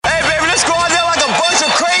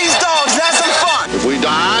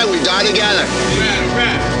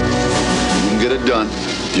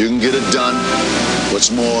You can get it done. What's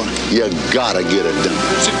more, you gotta get it done.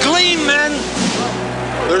 There's a gleam, men.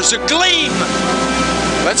 There's a gleam.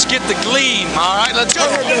 Let's get the gleam, all right? Let's go.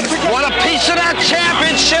 Want a piece of that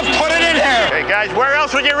championship? Put it in here. Hey, guys, where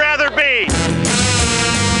else would you rather be?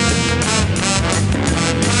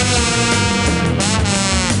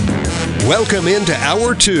 Welcome into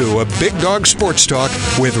Hour 2 of Big Dog Sports Talk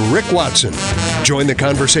with Rick Watson. Join the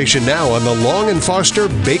conversation now on the Long and Foster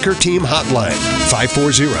Baker Team Hotline,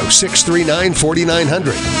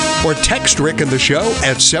 540-639-4900. Or text Rick and the show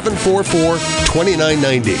at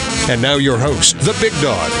 744-2990. And now your host, the Big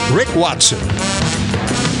Dog, Rick Watson.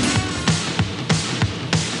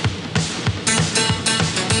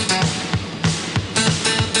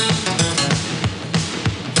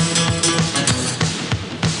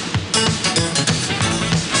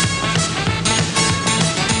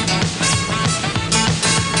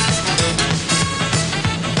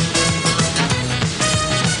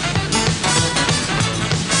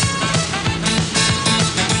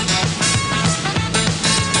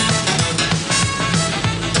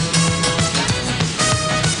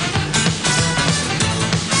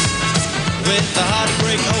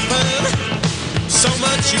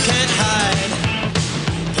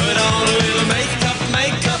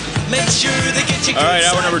 All right,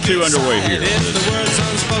 hour number 2 underway here.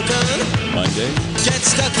 Monday.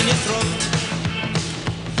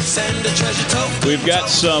 We've got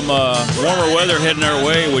some warmer weather heading our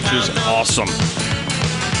way, which is awesome.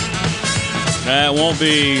 It won't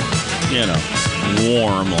be,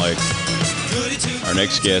 warm like our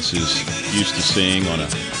next guest is used to seeing on a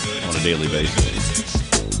daily basis.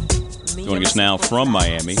 Joining us now from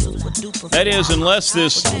Miami. That is, unless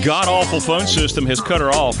this god-awful phone system has cut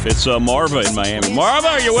her off, it's Marva in Miami. Marva,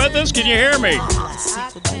 are you with us? Can you hear me?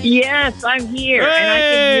 Yes, I'm here. Hey, and I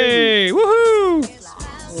can hear you.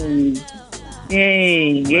 Woohoo!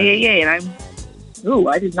 Yay. And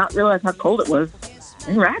I did not realize how cold it was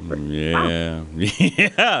in Radford. Yeah.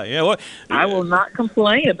 Wow. Yeah. What? I will not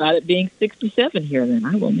complain about it being 67 here then.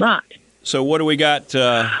 I will not. So what do we got?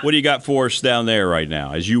 What do you got for us down there right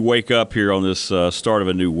now as you wake up here on this start of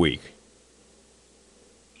a new week?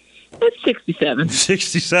 It's 67.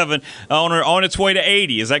 67 on its way to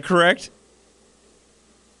 80. Is that correct?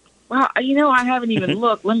 Well, I haven't even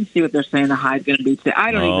looked. Let me see what they're saying the high is going to be today.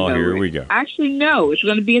 I don't even know. Here we go. Actually, no. It's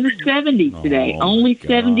going to be in the 70s today. Only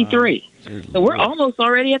 73. So we're almost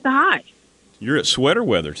already at the high. You're at sweater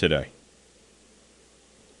weather today.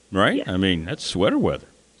 Right? Yes. I mean, that's sweater weather.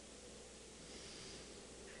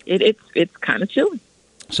 It's kind of chilly.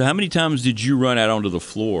 So how many times did you run out onto the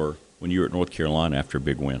floor when you were at North Carolina after a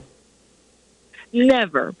big win?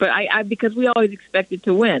 Never, but I because we always expected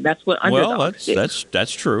to win. That's what underdogs do.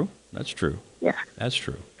 That's true. That's true. Yeah, that's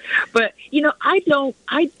true. But I know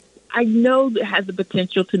it has the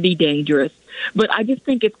potential to be dangerous, but I just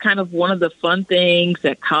think it's kind of one of the fun things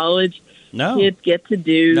that college kids get to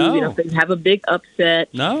do. No. They have a big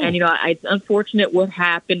upset. No. And it's unfortunate what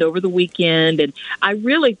happened over the weekend, and I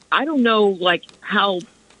don't know how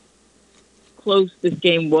close this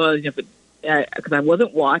game was. Because I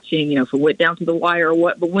wasn't watching, if it went down to the wire or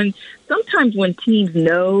what. But sometimes when teams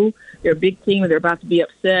know they're a big team and they're about to be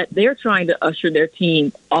upset, they're trying to usher their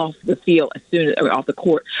team off the field off the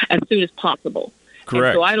court as soon as possible.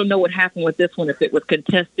 Correct. And so I don't know what happened with this one, if it was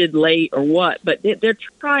contested late or what. But they're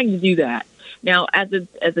trying to do that now. As a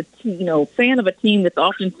fan of a team that's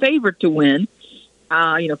often favored to win.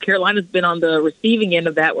 Carolina's been on the receiving end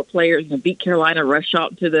of that, where players beat Carolina, rush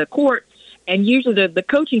out to the court. And usually the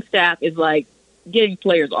coaching staff is getting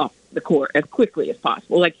players off the court as quickly as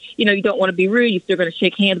possible. You don't want to be rude. You're still going to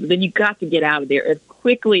shake hands, but then you got to get out of there as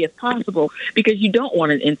quickly as possible because you don't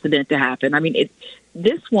want an incident to happen. I mean,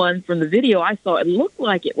 this one from the video I saw, it looked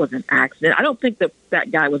like it was an accident. I don't think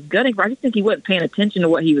that guy was gunning for. I just think he wasn't paying attention to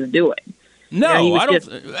what he was doing. No, I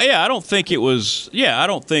don't think it was. Yeah, I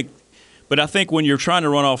don't think. But I think when you're trying to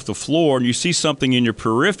run off the floor and you see something in your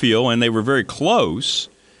peripheral and they were very close,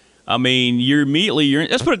 I mean,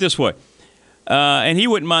 let's put it this way, and he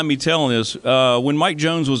wouldn't mind me telling this. When Mike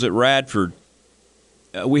Jones was at Radford,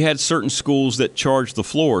 we had certain schools that charged the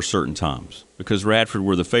floor certain times because Radford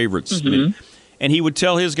were the favorites. Mm-hmm. And he would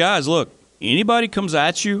tell his guys, look, anybody comes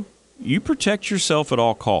at you, you protect yourself at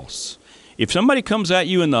all costs. If somebody comes at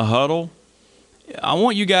you in the huddle, I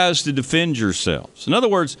want you guys to defend yourselves. In other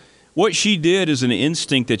words, what she did is an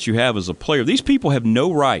instinct that you have as a player. These people have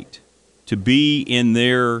no right to be in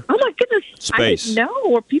their space. I didn't know.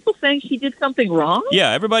 Were people saying she did something wrong?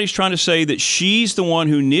 Yeah, everybody's trying to say that she's the one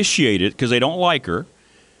who initiated it because they don't like her,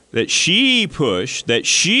 that she pushed, that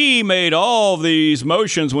she made all these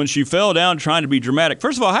motions when she fell down trying to be dramatic.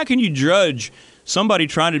 First of all, how can you judge somebody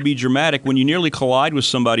trying to be dramatic when you nearly collide with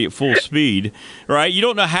somebody at full speed, right? You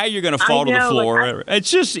don't know how you're going to fall to the floor. It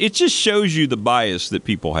just shows you the bias that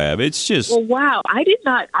people have. It's just wow, I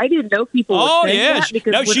didn't know people were saying that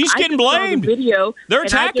because no, she's getting blamed. Video, they're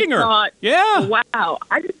attacking her. Wow,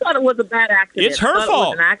 I just thought it was a bad accident. It's her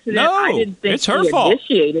fault. It was an accident. No, I didn't think it's her she fault.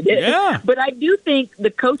 Initiated it. Yeah, but I do think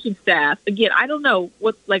the coaching staff. Again, I don't know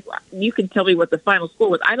what. Like, you can tell me what the final score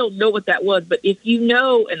was. I don't know what that was. But if you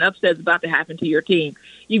know an upset is about to happen to your team,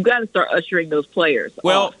 you've got to start ushering those players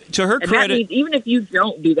off. To her and credit, that means even if you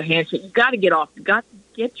don't do the handshake, you've got to get off. You've got to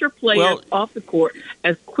get your players off the court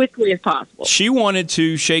as quickly as possible. She wanted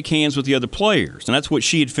to shake hands with the other players, and that's what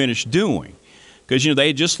she had finished doing. Because, they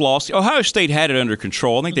had just lost. Ohio State had it under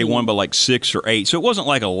control. I think they won by like 6 or 8, so it wasn't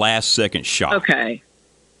like a last-second shot. Okay.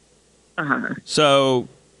 So...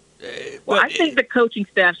 I think the coaching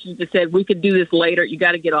staff should have said, we could do this later. You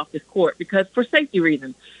got to get off this court because for safety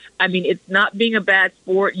reasons. I mean, it's not being a bad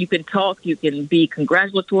sport. You can talk. You can be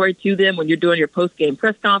congratulatory to them when you're doing your post-game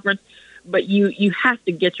press conference. But you have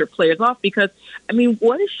to get your players off because, I mean,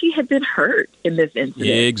 what if she had been hurt in this incident?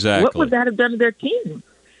 Yeah, exactly. What would that have done to their team?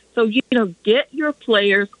 So, get your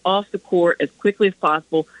players off the court as quickly as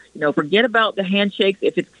possible. Forget about the handshakes.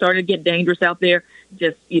 If it's starting to get dangerous out there,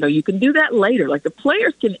 just, you can do that later. Like, the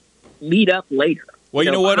players can meet up later. Well,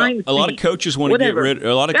 you know what? A lot of coaches want to get rid.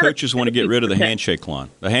 A lot of coaches want to get rid of the handshake line.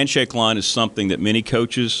 The handshake line is something that many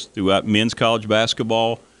coaches throughout men's college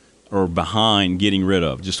basketball are behind getting rid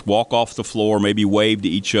of. Just walk off the floor, maybe wave to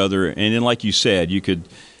each other, and then, like you said, you could,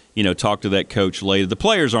 talk to that coach later. The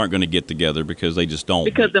players aren't going to get together because they just don't.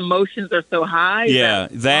 Because emotions are so high. Yeah,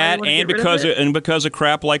 that and because of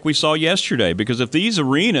crap like we saw yesterday. Because if these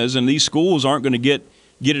arenas and these schools aren't going to get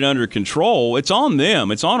it under control, it's on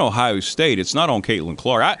them. It's on Ohio State. It's not on Caitlin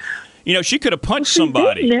Clark. She could have punched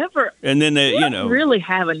somebody. And then they really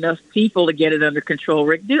have enough people to get it under control,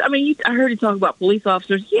 Rick. I heard you talk about police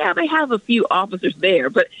officers. Yeah, they have a few officers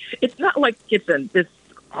there, but it's not like it's this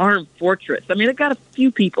armed fortress. I mean, they've got a few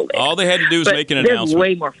people there. All they had to do is make an announcement. There's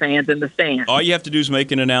way more fans in the stands. All you have to do is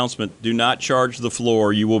make an announcement. Do not charge the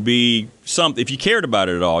floor. You will be something. If you cared about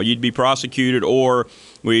it at all, you'd be prosecuted. Or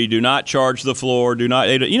we do not charge the floor. Do not,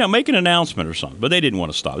 make an announcement or something. But they didn't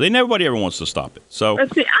want to stop it. Nobody ever wants to stop it. So I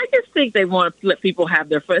just think they want to let people have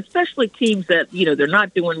their fun, especially teams that they're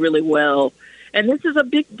not doing really well. And this is a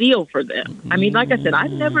big deal for them. I mean, like I said,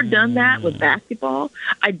 I've never done that with basketball.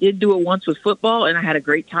 I did do it once with football, and I had a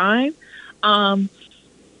great time. And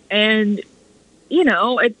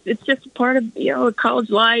it's just a part of college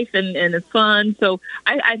life, and it's fun. So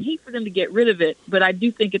I'd hate for them to get rid of it, but I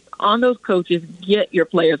do think it's on those coaches. Get your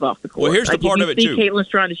players off the court. Well, here's the part of it too. Caitlin's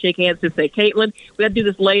trying to shake hands and say, "Caitlin, we got to do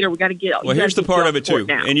this later. We got to get." Well, here's the part of it too.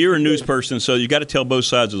 And you're a news person, so you got to tell both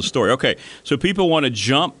sides of the story. Okay, so people want to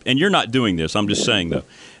jump, and you're not doing this. I'm just saying though.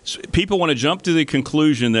 People want to jump to the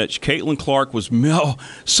conclusion that Caitlin Clark was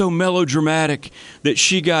so melodramatic that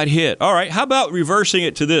she got hit. All right, how about reversing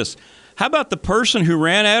it to this? How about the person who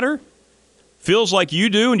ran at her feels like you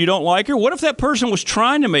do and you don't like her? What if that person was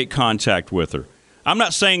trying to make contact with her? I'm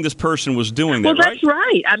not saying this person was doing that, right? Well, that's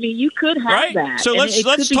right. I mean, you could have that. So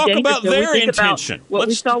let's talk about their intention. What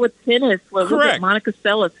we saw with tennis was Monica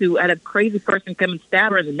Seles, who had a crazy person come and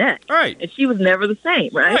stab her in the neck. Right. And she was never the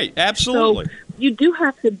same, right? Right, absolutely. So you do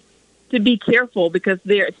have to be careful because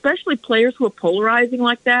they're, especially players who are polarizing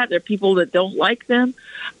like that. There are people that don't like them.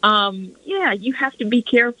 You have to be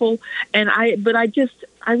careful. And I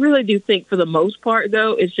really do think for the most part,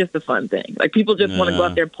 though, it's just a fun thing. Like people just want to go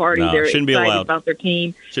out there and party. They're excited about their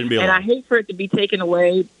team. Shouldn't be allowed. And I hate for it to be taken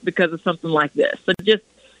away because of something like this. So just,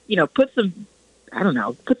 put some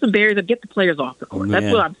barriers and get the players off the court.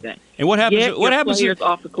 That's what I'm saying. And what happens? What happens? Players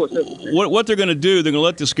off the court. What they're going to do? They're going to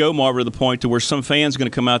let this go, Marva, to the point to where some fans going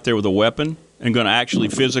to come out there with a weapon and going to actually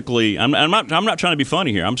physically. I'm not trying to be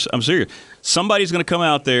funny here. I'm serious. Somebody's going to come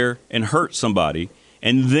out there and hurt somebody,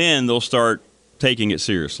 and then they'll start taking it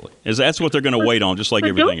seriously. That's what they're going to wait on, just like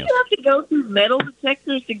everything else. Don't you have to go through metal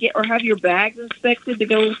detectors to get, or have your bags inspected to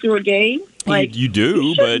go through a game? Like you do,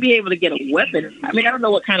 you shouldn't be able to get a weapon. I mean, I don't know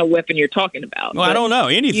what kind of weapon you're talking about. Well, I don't know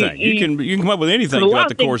anything. You can come up with anything throughout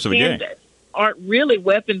the course of a game. Aren't really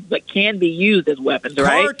weapons, but can be used as weapons,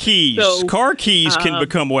 right? Car keys can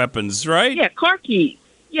become weapons, right? Yeah, car keys.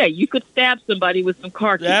 Yeah, you could stab somebody with some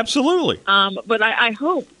car keys. Absolutely. But I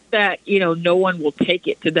hope that no one will take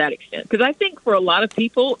it to that extent, because I think for a lot of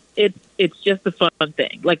people it's it's just a fun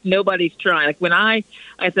thing. Like nobody's trying. Like when I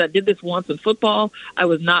said I did this once in football, I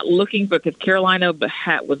was not looking because Carolina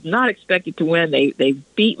was not expected to win. They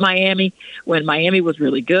beat Miami when Miami was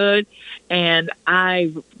really good, and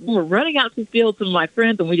we were running out to the field with my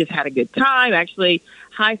friends, and we just had a good time. Actually,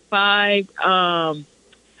 high-fived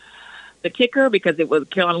the kicker because it was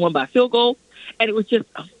Carolina won by a field goal. And it was just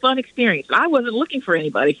a fun experience. I wasn't looking for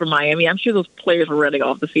anybody from Miami. I'm sure those players were running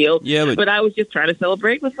off the field. Yeah, but I was just trying to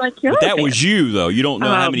celebrate with my Carolina That fans. was you, though. You don't know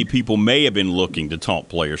how many people may have been looking to taunt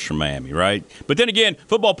players from Miami, right? But then again,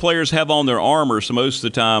 football players have on their armor, so most of the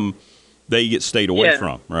time they get stayed away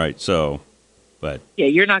from, right? So, but yeah,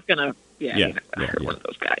 you're not gonna hurt one of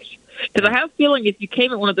those guys. Because I have a feeling if you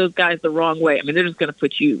came at one of those guys the wrong way, I mean, they're just going to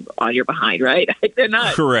put you on your behind, right? They're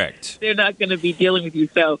not correct. They're not going to be dealing with you.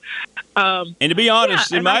 So, and to be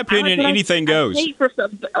honest, in my opinion, anything goes. I hate for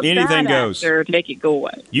anything goes to make it go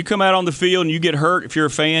away. You come out on the field and you get hurt. If you're a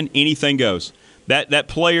fan, anything goes. That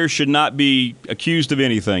player should not be accused of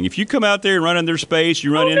anything. If you come out there and run in their space,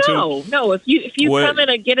 you run into them. No. If you come in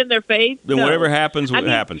and get in their face, then whatever happens,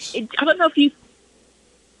 happens. I don't know if you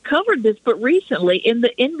covered this, but recently in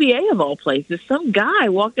the NBA of all places, some guy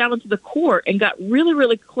walked out onto the court and got really,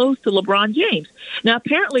 really close to LeBron James. Now,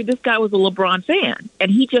 apparently this guy was a LeBron fan,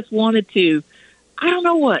 and he just wanted to, I don't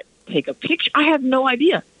know what, take a picture. I have no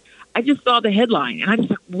idea. I just saw the headline, and I just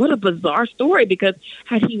thought, what a bizarre story, because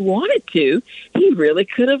had he wanted to, he really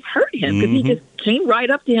could have hurt him, because he just came right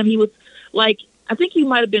up to him. He was like, I think he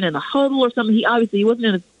might have been in a huddle or something. He wasn't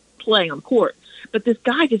in a play on the court. But this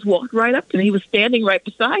guy just walked right up to him. He was standing right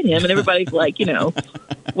beside him, and everybody's like,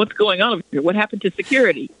 what's going on over here? What happened to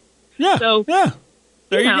security? Yeah. So, yeah.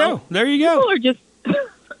 There you go. There you go. People are just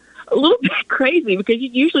a little bit crazy because you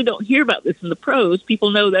usually don't hear about this in the pros. People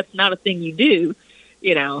know that's not a thing you do,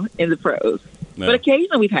 in the pros. No. But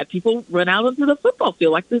occasionally we've had people run out onto the football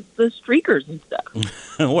field, like the streakers and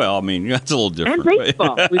stuff. Well, I mean, that's a little different. And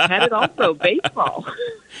baseball. We've had it also, baseball.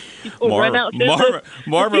 People run out to the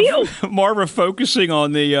field. Marva focusing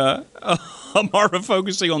on the Marva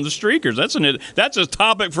focusing on the streakers. That's a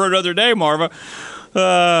topic for another day, Marva.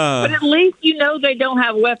 But at least they don't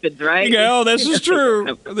have weapons, right? Yeah, this is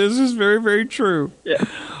true. This is very, very true. Yeah.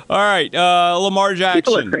 All right, Lamar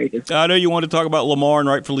Jackson. I know you want to talk about Lamar, and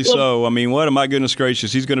rightfully so. I mean, my goodness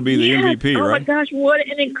gracious, he's going to be the MVP, right? Oh, my gosh, what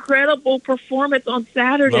an incredible performance on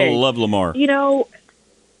Saturday. I love Lamar.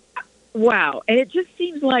 Wow. And it just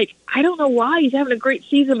seems like, I don't know why he's having a great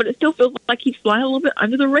season, but it still feels like he's flying a little bit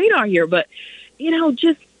under the radar here. But,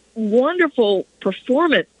 just wonderful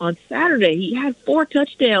performance on Saturday. He had 4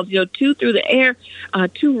 touchdowns, 2 through the air,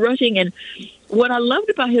 2 rushing. And what I loved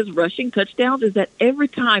about his rushing touchdowns is that every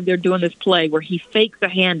time they're doing this play where he fakes a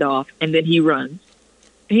handoff and then he runs.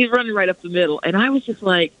 He's running right up the middle. And I was just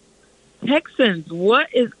like, Texans,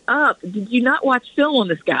 what is up? Did you not watch film on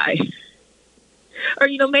this guy? Or,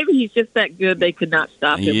 maybe he's just that good they could not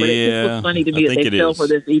stop him. But it just was funny to me that they fell for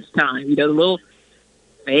this each time. The little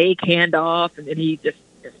fake handoff, and then he just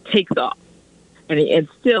takes off. And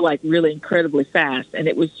it's still, really incredibly fast. And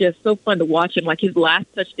it was just so fun to watch him. Like, his last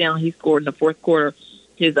touchdown he scored in the fourth quarter,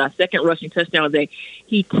 his second rushing touchdown of the day,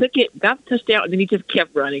 he took it, got the touchdown, and then he just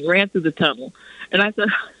kept running, ran through the tunnel. And I thought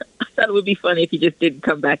it would be funny if he just didn't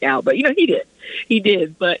come back out. But, he did. He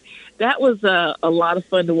did. But that was a lot of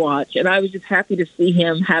fun to watch. And I was just happy to see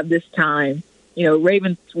him have this time.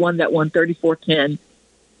 Ravens won 34-10.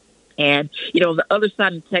 And, on the other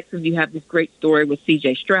side of the Texans, you have this great story with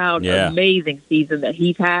C.J. Stroud, an amazing season that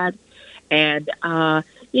he's had. And, I'm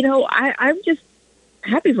just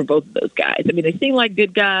happy for both of those guys. I mean, they seem like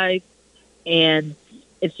good guys, and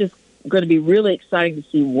it's just going to be really exciting to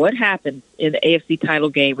see what happens in the AFC title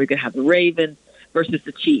game. We're going to have the Ravens versus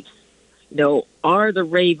the Chiefs. Are the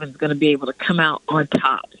Ravens going to be able to come out on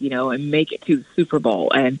top, and make it to the Super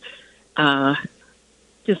Bowl? And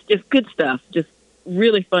just good stuff. Just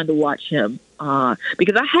really fun to watch him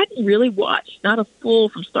because I hadn't really watched, not a full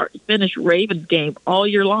from start to finish Ravens game all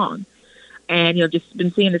year long. And, just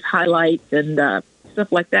been seeing his highlights and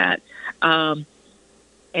stuff like that.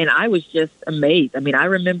 And I was just amazed. I mean, I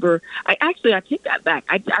remember – I take that back.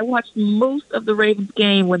 I watched most of the Ravens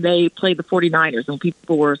game when they played the 49ers, and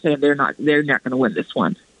people were saying they're not going to win this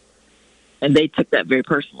one. And they took that very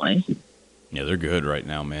personally. Yeah, they're good right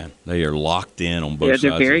now, man. They are locked in on both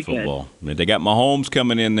sides of football. I mean, they got Mahomes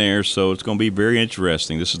coming in there, so it's going to be very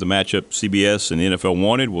interesting. This is the matchup CBS and the NFL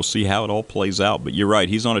wanted. We'll see how it all plays out. But you're right,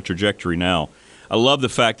 he's on a trajectory now. I love the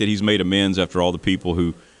fact that he's made amends after all the people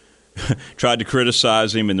who tried to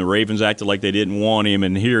criticize him, and the Ravens acted like they didn't want him,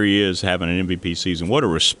 and here he is having an MVP season. What a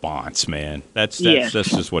response, man. That's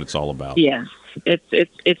just what it's all about. Yeah.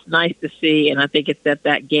 it's nice to see, and I think it's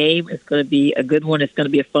that game is going to be a good one. It's going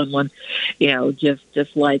to be a fun one,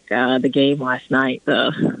 just like the game last night,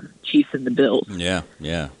 the Chiefs and the Bills. Yeah.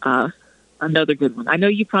 Another good one. I know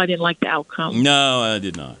you probably didn't like the outcome. No, I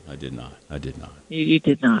did not. You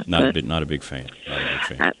did not. Not a big fan.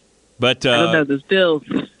 But I don't know those Bills.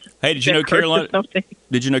 Hey, did you know Carolina?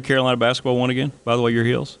 Did you know Carolina basketball won again? By the way, your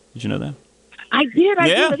Heels. Did you know that? I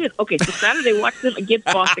did. Okay, so Saturday watched them against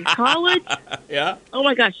Boston College. Yeah. Oh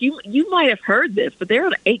my gosh, you might have heard this, but they're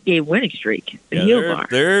on an 8-game winning streak. The Heels are.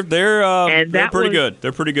 They're pretty good.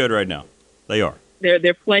 They're pretty good right now. They are.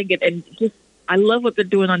 They're playing it, and just I love what they're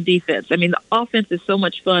doing on defense. I mean, the offense is so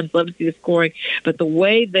much fun. Love to see the scoring, but the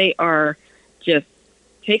way they are just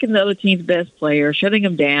taking the other team's best player, shutting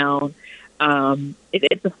them down.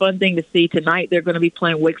 It's a fun thing to see. Tonight they're going to be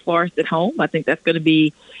playing Wake Forest at home. I think that's going to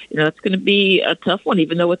be, that's going to be a tough one,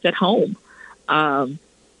 even though it's at home. And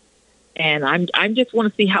I'm just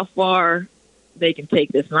want to see how far they can take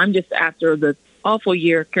this. And I'm just, after the awful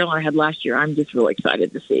year Carolina had last year, I'm just really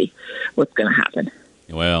excited to see what's going to happen.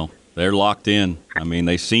 Well, they're locked in. I mean,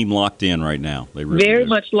 they seem locked in right now. They really very do.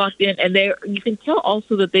 much locked in, and you can tell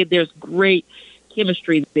also that there's great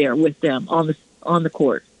chemistry there with them on the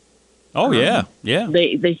court. Oh yeah.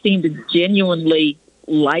 They seem to genuinely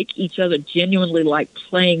like each other, genuinely like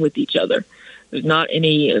playing with each other. There's not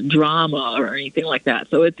any drama or anything like that,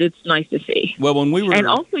 so it's nice to see. Well, when we were, and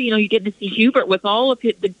also you get to see Hubert with all of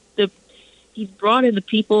he's brought in the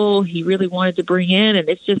people he really wanted to bring in, and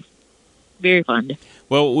it's just very fun.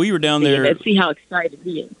 Well, we were down there. Let's see how excited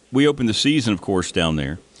he is. We opened the season, of course, down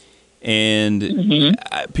there. And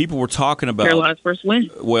people were talking about Carolina's first win.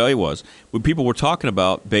 Well, it was. When people were talking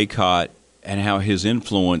about Baycott and how his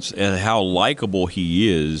influence and how likable he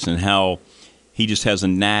is and how he just has a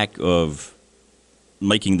knack of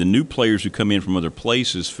making the new players who come in from other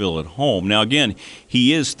places feel at home. Now, again,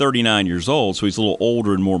 he is 39 years old, so he's a little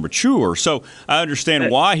older and more mature. So I understand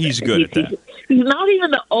why he's good at that. He's not even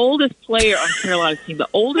the oldest player on Carolina's team. The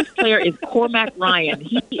oldest player is Cormac Ryan.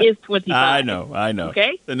 He is 25. I know.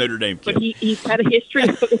 Okay? The Notre Dame kid. But he's had a history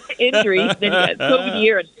of injuries, then he had COVID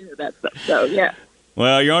year and that stuff. So, yeah.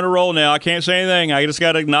 Well, you're on a roll now. I can't say anything. I just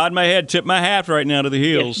got to nod my head, tip my hat right now to the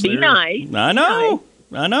Heels. Yes, be nice. I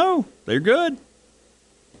know. They're good.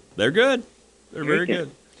 They're good. They're very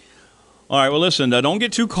good. All right, well, listen, don't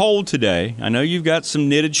get too cold today. I know you've got some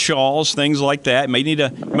knitted shawls, things like that. You might need a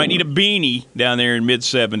beanie down there in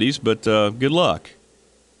mid-70s, but good luck.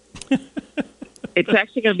 It's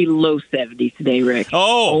actually going to be low 70s today, Rick.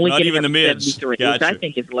 Oh, only not even the mids. Gotcha. I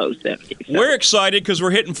think it's low 70s. So. We're excited because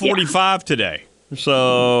we're hitting 45 today.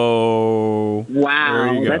 So,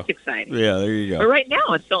 wow, that's exciting. Yeah, there you go. But right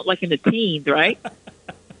now, it's not like in the teens, right?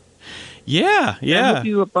 Yeah. I hope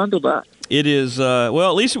you were bundled up. It is, at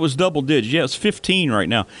least it was double digits. Yeah, it's 15 right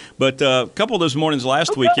now. But a couple of those mornings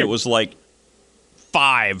last week, it was like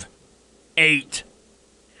 5, 8.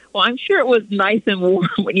 Well, I'm sure it was nice and warm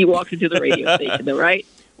when you walked into the radio station, though, right?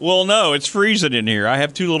 Well, no, it's freezing in here. I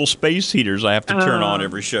have 2 little space heaters I have to turn on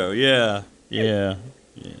every show. Yeah.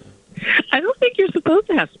 I don't think you're supposed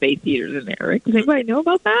to have space heaters in there, right? Does anybody know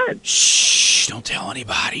about that? Shh, don't tell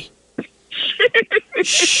anybody.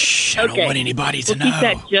 Shh, I don't want anybody to know. Keep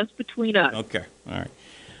that just between us. Okay, all right.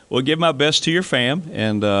 Well, give my best to your fam,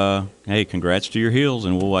 and hey, congrats to your Heels,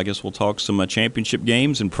 and I guess we'll talk some championship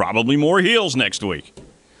games and probably more Heels next week.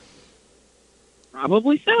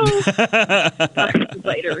 Probably so.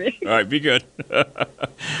 Later, Rick. All right, be good.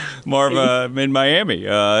 Marv in Miami.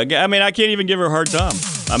 I can't even give her a hard time.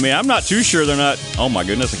 I'm not too sure they're not. Oh, my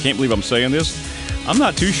goodness, I can't believe I'm saying this. I'm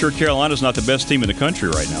not too sure Carolina's not the best team in the country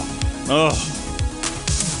right now. Oh,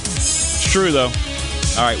 it's true, though.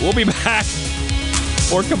 All right, we'll be back.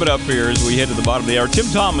 More coming up here as we head to the bottom of the hour. Tim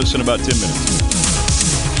Thomas in about 10 minutes.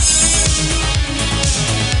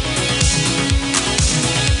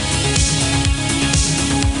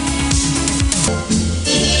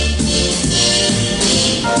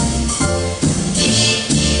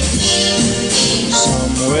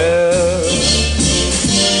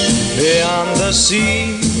 Beyond the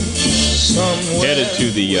sea, headed to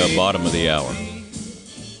the bottom of the hour.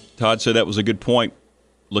 Todd said that was a good point,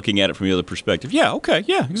 looking at it from the other perspective. Yeah, okay,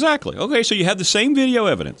 yeah, exactly. Okay, so you have the same video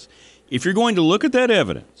evidence. If you're going to look at that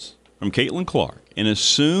evidence from Caitlin Clark and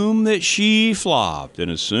assume that she flopped and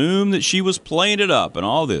assume that she was playing it up and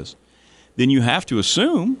all this, then you have to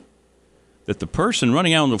assume that the person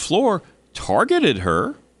running out on the floor targeted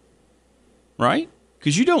her, right?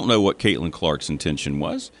 Because you don't know what Caitlin Clark's intention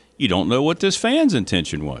was. You don't know what this fan's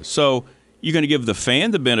intention was. So you're going to give the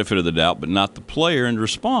fan the benefit of the doubt, but not the player in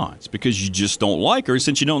response because you just don't like her.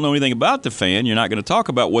 Since you don't know anything about the fan, you're not going to talk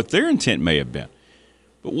about what their intent may have been.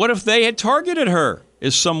 But what if they had targeted her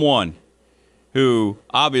as someone who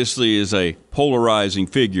obviously is a polarizing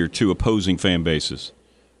figure to opposing fan bases,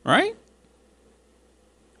 right?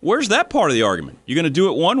 Where's that part of the argument? You're going to do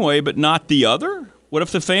it one way but not the other? What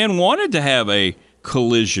if the fan wanted to have a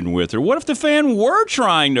collision with her? What if the fan were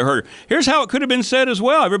trying to hurt her? Here's how it could have been said as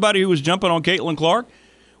well. Everybody who was jumping on Caitlin Clark,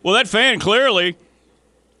 well, that fan clearly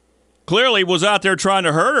was out there trying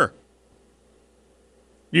to hurt her.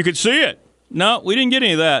 You could see it. No, we didn't get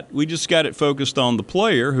any of that. We just got it focused on the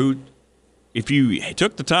player who, if you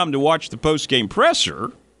took the time to watch the post-game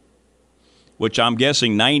presser, which I'm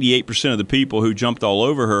guessing 98% of the people who jumped all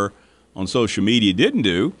over her on social media didn't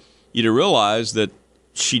do, you'd have realized that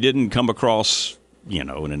she didn't come across, in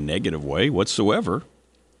a negative way whatsoever.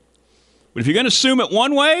 But if you're going to assume it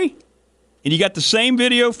one way and you got the same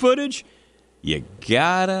video footage, you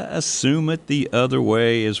got to assume it the other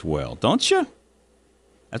way as well, don't you?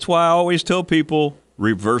 That's why I always tell people,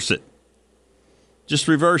 reverse it. Just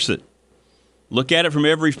reverse it. Look at it from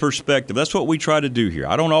every perspective. That's what we try to do here.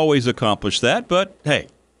 I don't always accomplish that, but hey,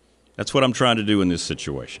 that's what I'm trying to do in this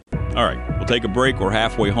situation. All right, we'll take a break. We're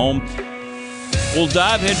halfway home. We'll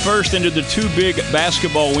dive headfirst into the two big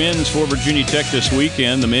basketball wins for Virginia Tech this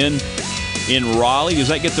weekend. The men in Raleigh, does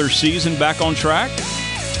that get their season back on track?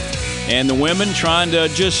 And the women trying to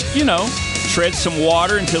just, tread some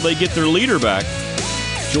water until they get their leader back.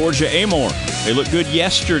 Georgia Amore, they looked good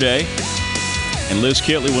yesterday. And Liz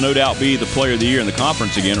Kitley will no doubt be the player of the year in the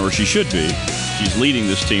conference again, or she should be. She's leading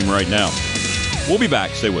this team right now. We'll be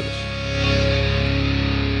back. Stay with us.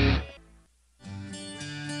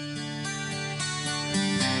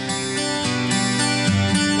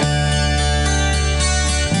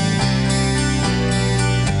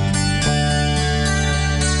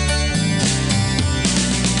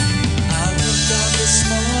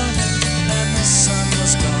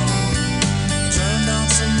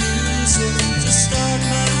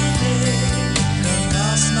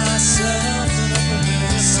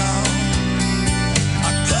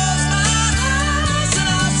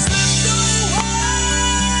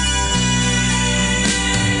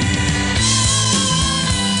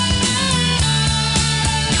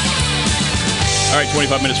 All right,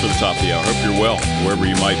 25 minutes for the top of the hour. Hope you're well, wherever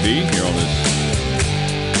you might be here on this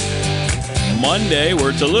Monday where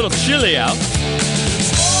it's a little chilly out.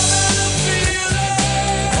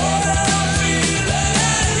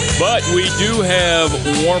 But we do have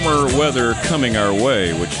warmer weather coming our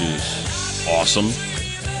way, which is awesome.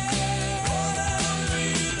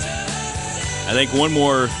 I think one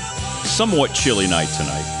more somewhat chilly night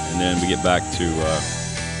tonight, and then we get back to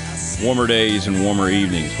warmer days and warmer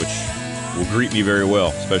evenings, which will greet me very well,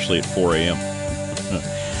 especially at 4 a.m.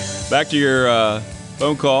 Back to your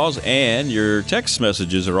phone calls, and your text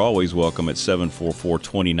messages are always welcome at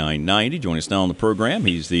 744-2990. Join us now on the program.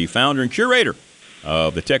 He's the founder and curator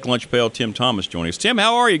of the Tech Lunch Pail, Tim Thomas, joining us. Tim,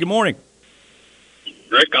 how are you? Good morning.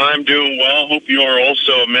 Rick, I'm doing well. Hope you are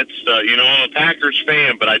also amidst, I'm a Packers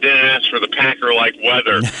fan, but I didn't ask for the Packer-like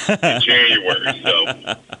weather in January,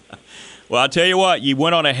 so... Well, I'll tell you what, you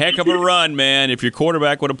went on a heck of a run, man. If your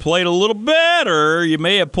quarterback would have played a little better, you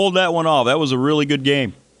may have pulled that one off. That was a really good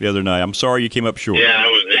game the other night. I'm sorry you came up short. Yeah,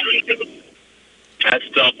 that's a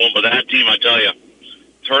tough one, but that team, I tell you,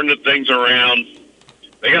 turned the things around.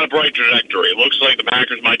 They got a bright trajectory. It looks like the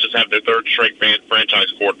Packers might just have their third straight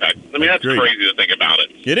franchise quarterback. I mean, that's crazy to think about it.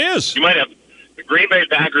 It is. You might have the Green Bay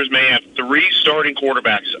Packers may have 3 starting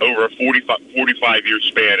quarterbacks over a 45-year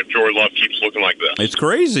span if Jordan Love keeps looking like this. It's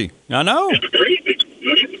crazy. I know. It's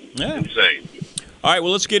crazy. Yeah. Insane. All right,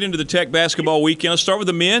 well, let's get into the Tech basketball weekend. Let's start with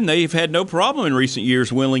the men. They've had no problem in recent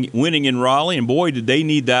years winning in Raleigh, and boy, did they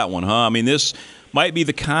need that one, huh? I mean, this might be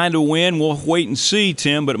the kind of win. We'll wait and see,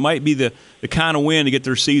 Tim, but it might be the kind of win to get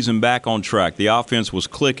their season back on track. The offense was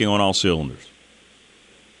clicking on all cylinders.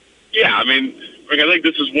 Yeah, I mean, I think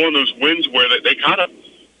this is one of those wins where they kind of,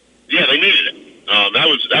 they needed it. That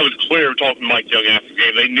was clear talking to Mike Young after the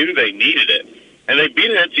game. They knew they needed it. And they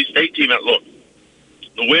beat an NC State team that, look,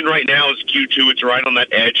 the win right now is Q2. It's right on that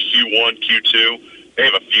edge, Q1, Q2. They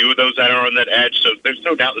have a few of those that are on that edge, so there's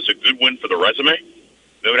no doubt it's a good win for the resume.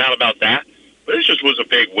 No doubt about that. But it just was a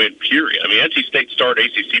big win, period. I mean, NC State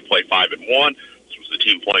started ACC play 5-1. This was a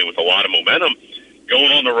team playing with a lot of momentum.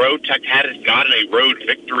 Going on the road, Tech hadn't gotten a road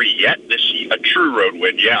victory yet this year, a true road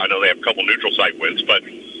win. Yeah, I know they have a couple neutral site wins, but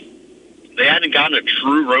they hadn't gotten a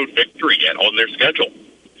true road victory yet on their schedule.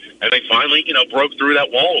 And they finally, broke through that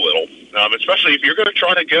wall a little, especially if you're going to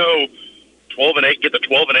try to go 12-8, get the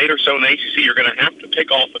 12-8 or so in the ACC, you're going to have to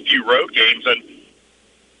pick off a few road games, and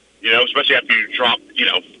especially after you drop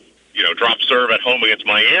serve at home against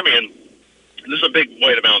Miami, and this is a big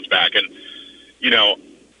way to bounce back. And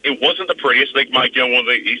it wasn't the prettiest. I think Mike Young,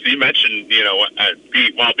 he mentioned,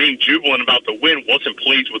 while being jubilant about the win, wasn't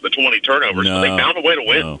pleased with the 20 turnovers. No, but they found a way to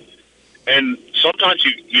win. No. And sometimes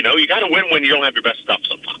you got to win when you don't have your best stuff.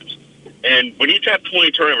 Sometimes, and when you have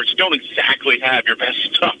 20 turnovers, you don't exactly have your best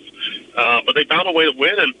stuff. But they found a way to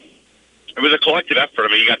win, and it was a collective effort. I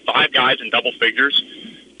mean, you got 5 guys in double figures.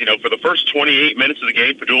 For the first 28 minutes of the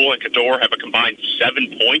game, Padula and Kador have a combined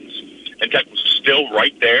 7 points, and Tech was still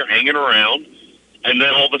right there, hanging around. And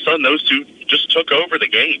then all of a sudden, those two just took over the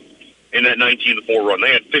game in that 19-4 run.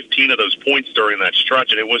 They had 15 of those points during that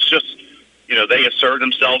stretch, and it was just, they asserted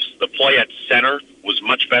themselves. The play at center was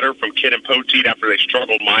much better from Kidd and Poteet after they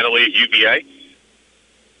struggled mightily at UVA.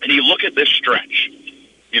 And you look at this stretch,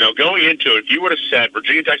 going into it, if you would have said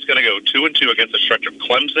Virginia Tech's going to go 2-2 against a stretch of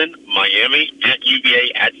Clemson, Miami, at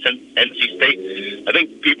UVA, at NC State, I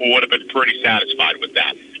think people would have been pretty satisfied with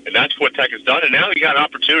that. And that's what Tech has done. And now you got an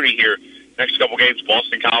opportunity here. Next couple games,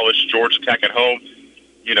 Boston College, Georgia Tech at home.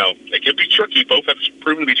 They can be tricky. Both have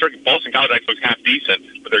proven to be tricky. Boston College actually looks half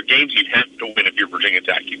decent, but they're games you have to win if you're Virginia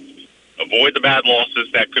Tech. You avoid the bad losses.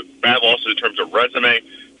 Bad losses in terms of resume,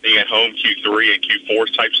 being at home, Q3 and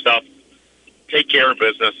Q4 type stuff. Take care of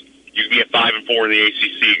business. You can be at 5-4 in the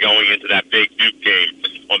ACC going into that big Duke game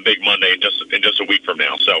on Big Monday in just a week from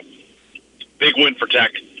now. So, big win for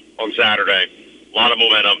Tech on Saturday. A lot of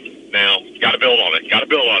momentum now. Got to build on it. Got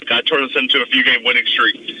to turn this into a few-game winning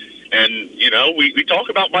streak. And, we talk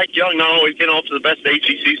about Mike Young not always getting off to the best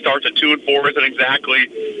ACC starts. At 2-4 isn't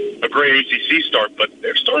exactly a great ACC start, but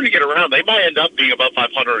they're starting to get around. They might end up being above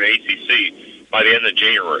 500 in ACC by the end of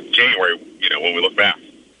January, when we look back.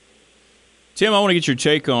 Tim, I want to get your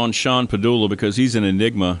take on Sean Padula because he's an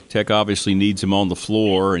enigma. Tech obviously needs him on the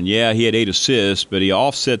floor. And, yeah, he had 8 assists, but he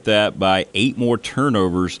offset that by 8 more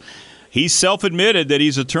turnovers. He's self-admitted that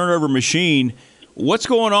he's a turnover machine. What's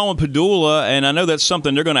going on with Padula? And I know that's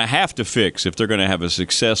something they're going to have to fix if they're going to have a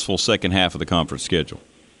successful second half of the conference schedule.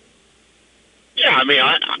 Yeah, I mean,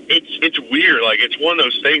 it's weird. Like, it's one of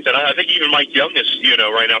those things that I think even Mike Young is,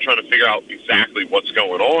 right now trying to figure out exactly what's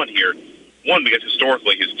going on here. One, because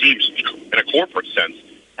historically his teams, in a corporate sense,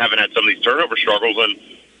 haven't had some of these turnover struggles, and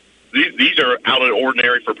these are out of the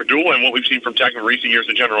ordinary for Padula and what we've seen from Tech in recent years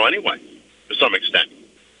in general anyway, to some extent.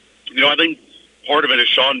 I think part of it is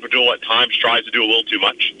Sean Padula at times tries to do a little too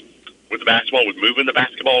much with the basketball, with moving the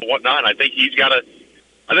basketball and whatnot. And I think he's got to.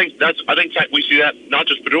 I think Tech, we see that not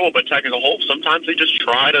just Padula but Tech as a whole. Sometimes they just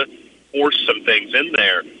try to force some things in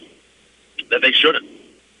there that they shouldn't.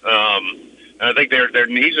 And I think there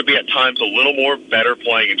needs to be at times a little more better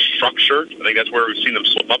playing in structure. I think that's where we've seen them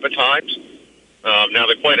slip up at times. Now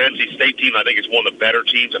they play an NC State team. I think it's one of the better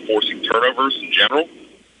teams at forcing turnovers in general.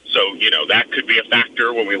 So, that could be a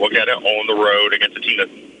factor when we look at it on the road against a team that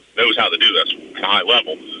knows how to do this at a high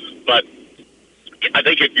level. But I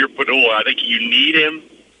think if you're Padula, I think you need him.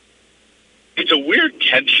 It's a weird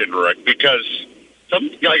tension, Rick, because,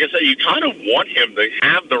 like I said, you kind of want him to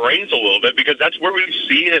have the reins a little bit because that's where we've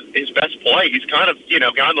seen his best play. He's kind of,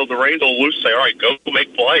 gotten the reins a little loose, say, all right, go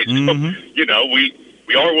make plays. Mm-hmm.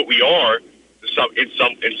 We are what we are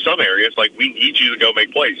in some areas. Like, we need you to go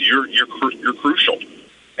make plays. You're crucial.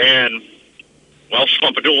 And, well,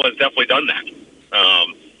 Sean Padula has definitely done that.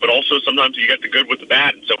 But also sometimes you get the good with the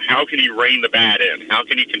bad. So how can you rein the bad in? How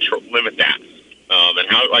can you limit that? And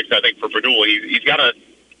how, like I think for Padula, he's got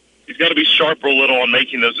to be sharper a little on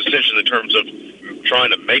making those decisions in terms of trying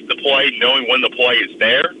to make the play, knowing when the play is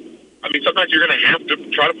there. I mean, sometimes you're going to have to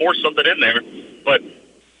try to force something in there, but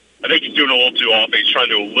I think he's doing a little too often. He's trying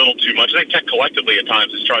to do a little too much. I think Tech collectively at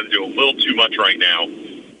times is trying to do a little too much right now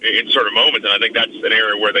in certain moments, and I think that's an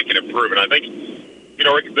area where they can improve. And I think,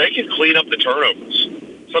 they can clean up the turnovers.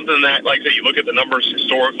 Something that, like I said, you look at the numbers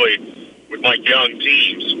historically with Mike Young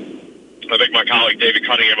teams. I think my colleague David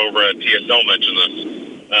Cunningham over at TSL mentioned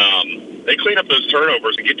this. They clean up those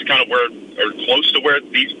turnovers and get to kind of where, or close to where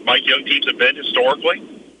these Mike Young teams have been historically.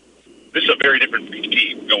 This is a very different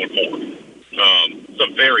team going forward. It's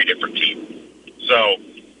a very different team. So,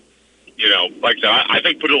 like I said, I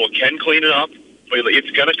think Padula can clean it up. But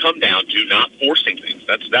it's going to come down to not forcing things.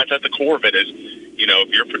 That's at the core of it is, if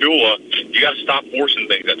you're Padula, you got to stop forcing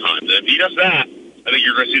things at times. And if he does that, I think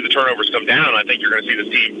you're going to see the turnovers come down. I think you're going to see this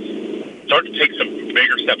team start to take some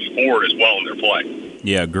bigger steps forward as well in their play.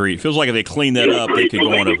 Yeah, agreed. Feels like if they clean that up, they could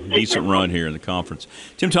go on a decent run here in the conference.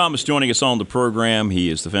 Tim Thomas joining us on the program. He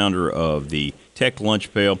is the founder of the Tech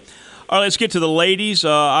Lunch Pail. All right, let's get to the ladies.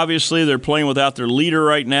 Obviously, they're playing without their leader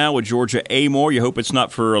right now with Georgia Amore. You hope it's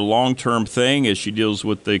not for a long-term thing as she deals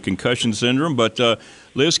with the concussion syndrome. But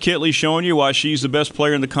Liz Kitley showing you why she's the best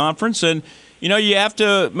player in the conference. And, you have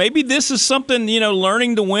to – maybe this is something,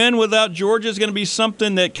 learning to win without Georgia is going to be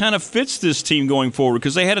something that kind of fits this team going forward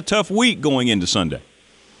because they had a tough week going into Sunday.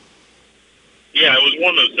 Yeah, it was one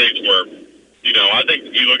of those things where, I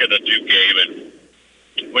think you look at the Duke game and –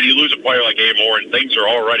 when you lose a player like Amore and things are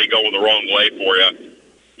already going the wrong way for you,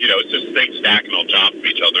 it's just things stacking on top of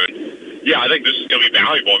each other. And, yeah, I think this is going to be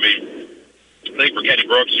valuable. I mean, I think for Kenny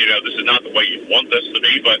Brooks, this is not the way you want this to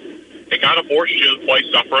be, but it kind of forces you to play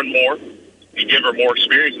suffering more and give her more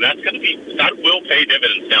experience, and that will pay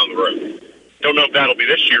dividends down the road. Don't know if that'll be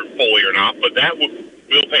this year fully or not, but that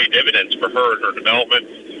will pay dividends for her and her development.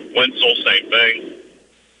 Wenzel, same thing.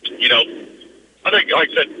 I think, like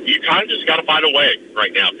I said, you kind of just got to find a way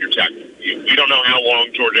right now if you're Tech. You don't know how long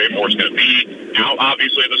Georgia Amore is going to be out,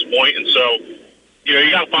 obviously, at this point, and so, you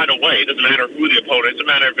got to find a way. It doesn't matter who the opponent is. It doesn't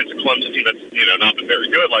matter if it's a Clemson team that's, not been very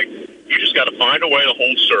good. Like, you just got to find a way to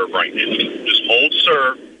hold serve right now. Just hold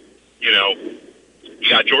serve. You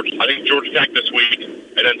got Georgia. I think Georgia Tech this week,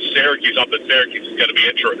 and then Syracuse up at Syracuse is going to be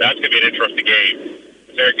that's going to be an interesting game.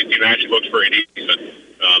 Syracuse team actually looks pretty decent.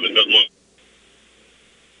 It doesn't look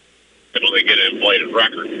until they get an inflated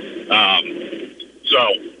record. So,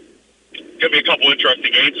 going to be a couple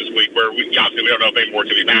interesting games this week where obviously we don't know if Amore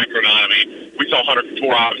can be back or not. I mean, we saw Hunter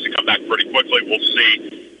Couture obviously come back pretty quickly. We'll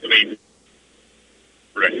see. I mean,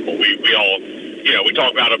 predictable. We all, we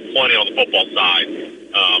talk about it plenty on the football side.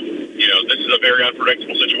 This is a very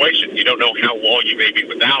unpredictable situation. You don't know how long you may be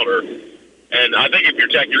without her. And I think if you're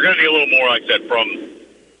Tech, you're going to need a little more, like I said, from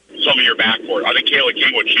some of your backcourt. I think Kayla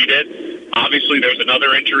King, what she did, obviously there's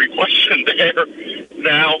another injury question there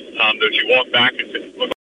now. That she walked back and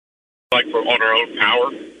looked like on her own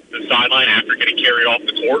power the sideline after getting carried off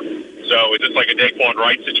the court. So it's just like a Daquan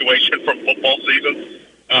Wright situation from football season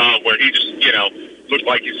where he just, looked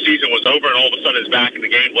like his season was over and all of a sudden is back in the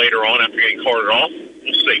game later on after getting carted off.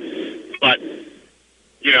 We'll see. But,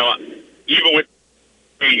 even with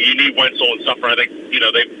you need Wenzel and stuff. I think,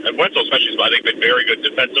 and Wenzel especially, I think, been very good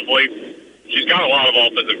defensively. She's got a lot of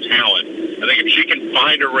offensive talent. I think if she can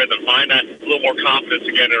find her rhythm, find that little more confidence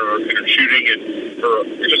again in her shooting and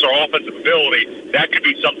just her offensive ability, that could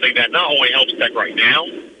be something that not only helps Tech right now,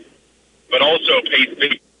 but also pays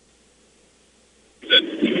big.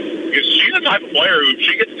 Because she's the type of player who, if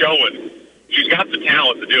she gets going, she's got the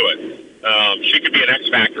talent to do it. She could be an X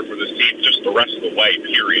factor for this team just the rest of the way,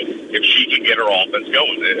 period, if she can get her offense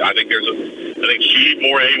going. I think she,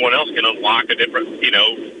 more than anyone else, can unlock a different,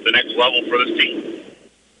 the next level for this team.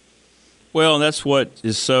 Well, that's what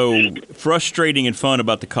is so frustrating and fun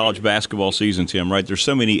about the college basketball season, Tim, right? There's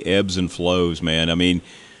so many ebbs and flows, man. I mean,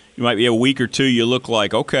 you might be a week or two, you look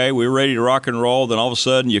like, okay, we're ready to rock and roll, then all of a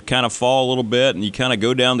sudden you kind of fall a little bit and you kind of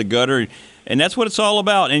go down the gutter. And that's what it's all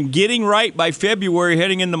about. And getting right by February,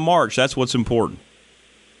 heading into March, that's what's important.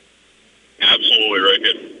 Absolutely right.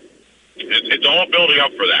 It's all building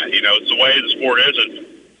up for that. It's the way the sport is,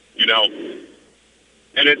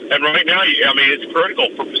 and right now, it's critical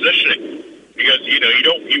for positioning because you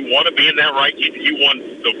want to be in that right. You want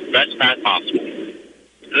the best path possible.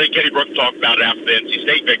 I think Kenny Brooks talked about it after the NC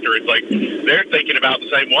State victory. It's like they're thinking about the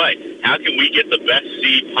same way. How can we get the best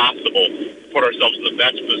seed possible, put ourselves in the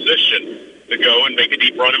best position to go and make a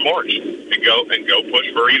deep run in March and go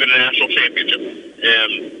push for even a national championship?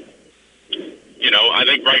 And I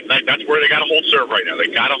think that's where they got to hold serve right now. They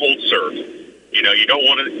got to hold serve. You don't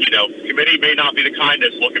want to. Committee may not be the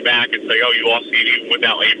kindest looking back and say, "Oh, you lost even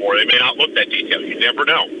without Amore." They may not look that detailed. You never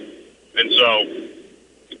know. And so,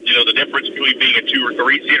 the difference between being a 2 or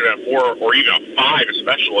 3 seed and a 4 or even a 5,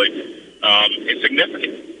 especially, is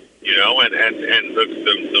significant. And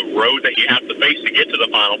the road that you have to face to get to the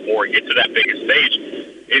Final Four and get to that biggest stage,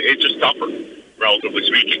 it's just tougher, relatively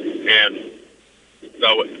speaking. And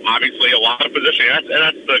so, obviously, a lot of positioning. And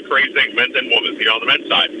that's the crazy thing, men's and women's. On the men's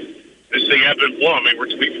side, this thing ebbs and flows. I mean,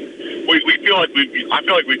 we feel like I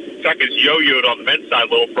feel like Tech is yo-yoed on the men's side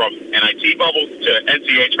a little from NIT bubble to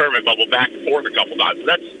NCAA tournament bubble back and forth a couple times.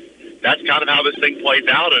 That's kind of how this thing plays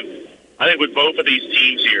out. And I think with both of these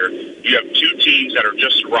teams here, you have 2 teams that are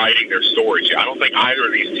just writing their stories. I don't think either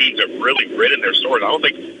of these teams have really written their stories. I don't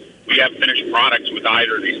think we have finished products with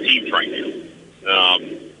either of these teams right now.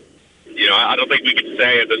 I don't think we can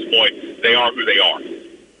say at this point they are who they are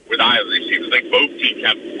with either of these teams. I think both teams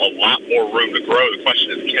have a lot more room to grow. The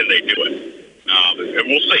question is, can they do it? And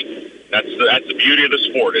we'll see. That's the beauty of the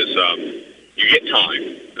sport is you get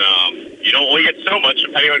time. You don't only get so much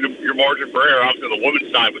depending on your margin for error. Obviously, on the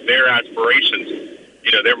women's side with their aspirations,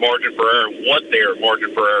 their margin for error, what their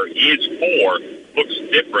margin for error is for, looks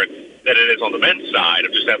different than it is on the men's side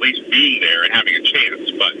of just at least being there and having a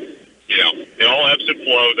chance. But, it all ebbs and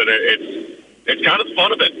flows, and it's kind of the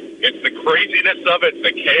fun of it. It's the craziness of it,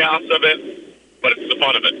 the chaos of it, but it's the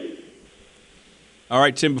fun of it. All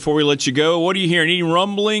right, Tim, before we let you go, what are you hearing? Any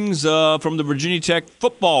rumblings from the Virginia Tech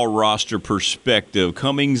football roster perspective?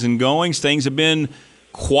 Comings and goings. Things have been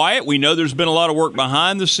quiet. We know there's been a lot of work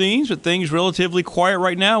behind the scenes, but things relatively quiet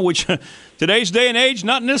right now, which today's day and age,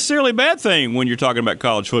 not necessarily a bad thing when you're talking about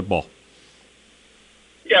college football.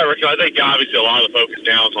 Yeah, Rick, I think obviously a lot of the focus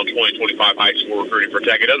now is on 2025 high school recruiting for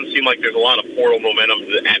Tech. It doesn't seem like there's a lot of portal momentum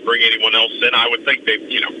to bring anyone else in. I would think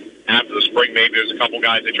after the spring, maybe there's a couple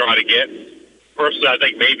guys they try to get. Personally, I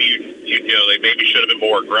think maybe they maybe should have been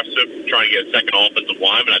more aggressive trying to get a second offensive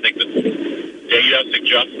lineman. I think the data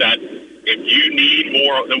suggests that if you need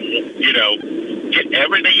more, get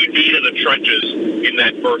everything you need in the trenches in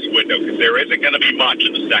that first window, because there isn't going to be much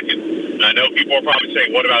in the second. And I know people are probably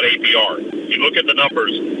saying, what about APR? You look at the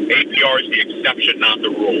numbers, APR is the exception, not the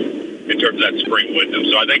rule, in terms of that spring window.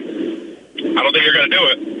 So I don't think they're going to do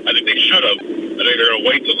it. I think they should have. I think they're going to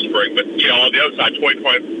wait till the spring. But, on the other side,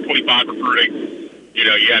 2025 recruiting,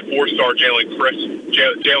 you had four-star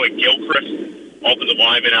Jalen Gilchrist, offensive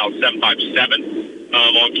lineman out of 757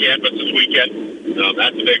 on campus this weekend.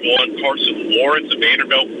 That's a big one. Carson Lawrence of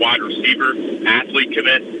Vanderbilt, wide receiver, athlete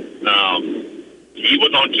commit. He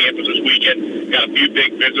was on campus this weekend. Got a few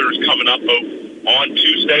big visitors coming up both on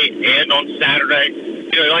Tuesday and on Saturday.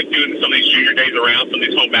 They like doing some of these junior days around, some of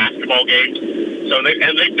these home basketball games. So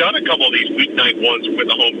they've done a couple of these weeknight ones with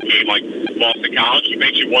a home game like Boston College. It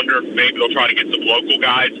makes you wonder if maybe they'll try to get some local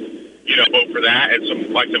guys, vote for that, and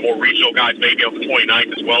some more regional guys maybe on the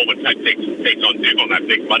 29th as well when Tech takes on Duke on that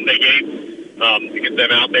big Monday game to get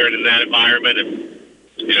them out there in that environment and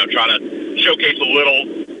try to showcase a little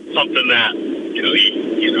something that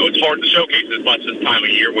it's hard to showcase as much this time of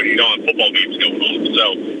year when you don't have football games going on.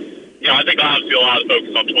 So. I think obviously a lot of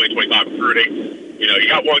focus on 2025 recruiting. You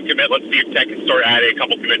got one commit. Let's see if Tech can start adding a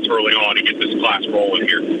couple commits early on to get this class rolling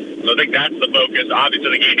here. So I think that's the focus. Obviously,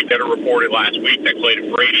 the game better reported last week that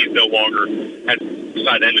Clayton Brady is no longer has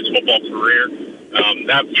decided to end his football career.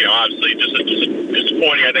 That obviously just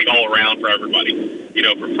disappointing. I think all around for everybody.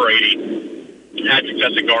 For Brady, had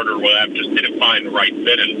success at Gardner, whatever, just didn't find the right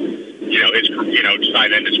fit and. Decided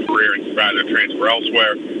to end his career and rather transfer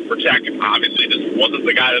elsewhere. For Tech, obviously, this wasn't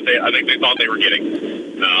the guy that I think they thought they were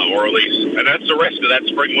getting, or at least, and that's the rest of that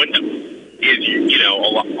spring window. Is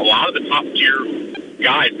a lot of the top tier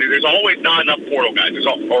guys. There's always not enough portal guys,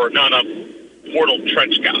 or not enough portal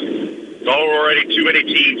trench guys. There's already too many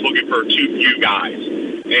teams looking for too few guys,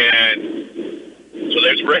 and so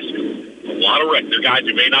there's risk. A lot of risk. There's guys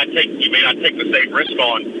you may not take the same risk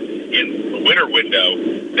on in the winter window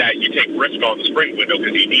that you take risk on the spring window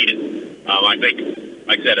because you need it. I think,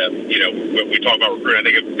 like I said, when we talk about recruiting, I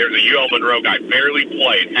think if there's a UL Monroe guy, barely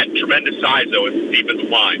played, had tremendous size, though, in the defensive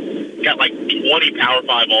line. Got like 20 Power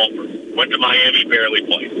 5 offers. Went to Miami, barely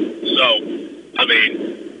played. So, I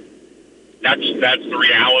mean, that's the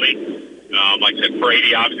reality. Like I said,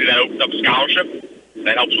 Brady, obviously, that opens up a scholarship.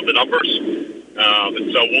 That helps with the numbers.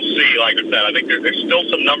 And so we'll see. Like I said, I think there's still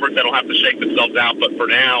some numbers that'll have to shake themselves out. But for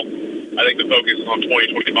now, I think the focus is on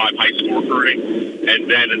 2025 high school recruiting. And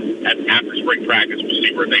then after spring practice, we'll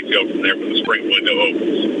see where things go from there when the spring window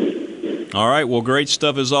opens. All right. Well, great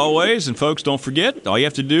stuff as always. And, folks, don't forget, all you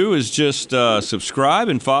have to do is just subscribe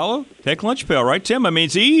and follow Tech Lunch Pail. Right, Tim? I mean,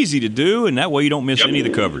 it's easy to do, and that way you don't miss any of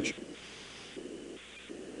the coverage.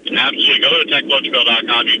 Absolutely. Go to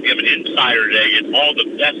techlunchpail.com. You can give an insider today. Get all the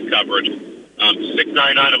best coverage.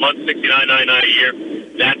 $6.99 a month, $69.99 a year.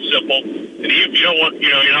 That's simple. And even if you don't want,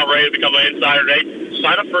 you're not ready to become an insider today,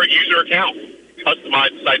 sign up for a user account.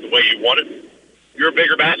 Customize the site the way you want it. You're a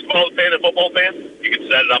bigger basketball fan and football fan, you can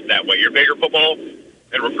set it up that way. You're a bigger football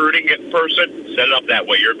and recruiting person, set it up that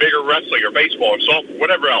way. You're a bigger wrestling or baseball or softball,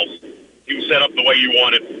 whatever else. You can set up the way you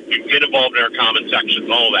want it. You can get involved in our comment sections,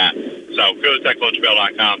 all that. So go to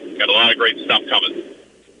techlunchpail.com. Got a lot of great stuff coming.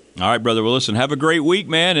 All right, brother. Well, listen, have a great week,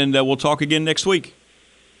 man, and we'll talk again next week.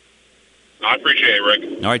 I appreciate it,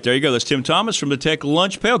 Rick. All right, there you go. That's Tim Thomas from the Tech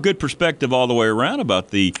Lunch Pail. Good perspective all the way around about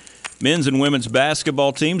the men's and women's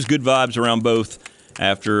basketball teams. Good vibes around both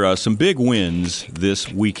after some big wins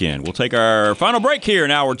this weekend. We'll take our final break here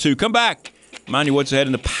in hour two. Come back. Mind you what's ahead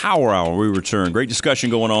in the Power Hour when we return. Great discussion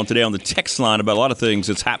going on today on the text line about a lot of things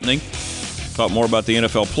that's happening. Talk more about the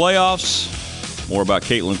NFL playoffs, more about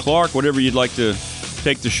Caitlin Clark, whatever you'd like to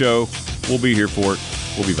take the show. We'll be here for it.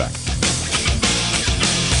 We'll be back.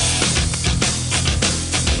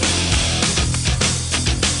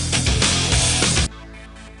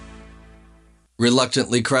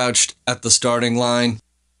 reluctantly crouched at the starting line.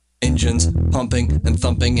 Engines pumping and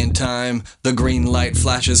thumping in time. The green light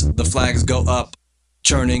flashes, the flags go up.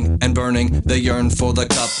 Churning and burning, they yearn for the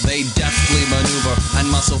cup. They deftly maneuver and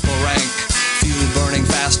muscle for rank. Fuel burning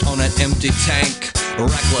fast on an empty tank.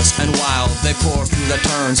 Reckless and wild, they pour through the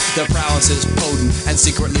turns. Their prowess is potent and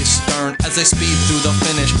secretly stern. As they speed through the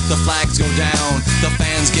finish, the flags go down. The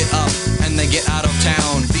fans get up and they get out of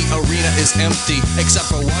town. The arena is empty except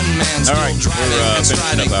for one man still driving and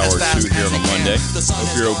striding as fast as he can.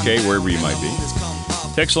 Hope you're okay wherever you might be.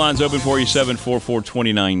 Text line's open for you,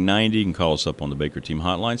 744-2990. You can call us up on the Baker Team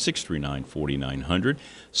Hotline, 639-4900.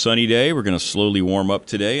 Sunny day. We're going to slowly warm up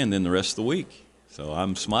today and then the rest of the week. So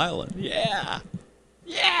I'm smiling. Yeah.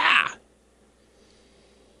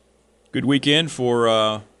 Good weekend for,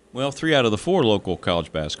 3 out of the 4 local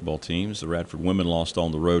college basketball teams. The Radford women lost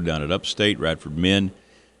on the road down at Upstate. Radford men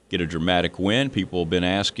get a dramatic win. People have been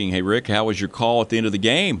asking, hey, Rick, how was your call at the end of the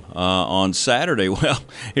game on Saturday? Well,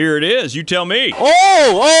 here it is. You tell me.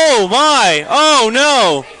 Oh, my. Oh,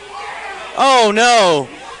 no.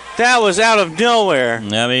 That was out of nowhere.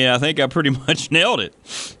 I mean, I think I pretty much nailed it.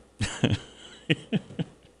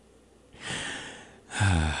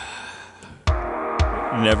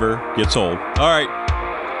 Never gets old. All right.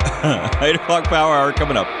 8 o'clock power hour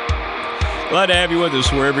coming up. Glad to have you with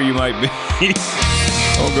us wherever you might be.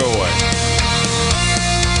 Don't go away.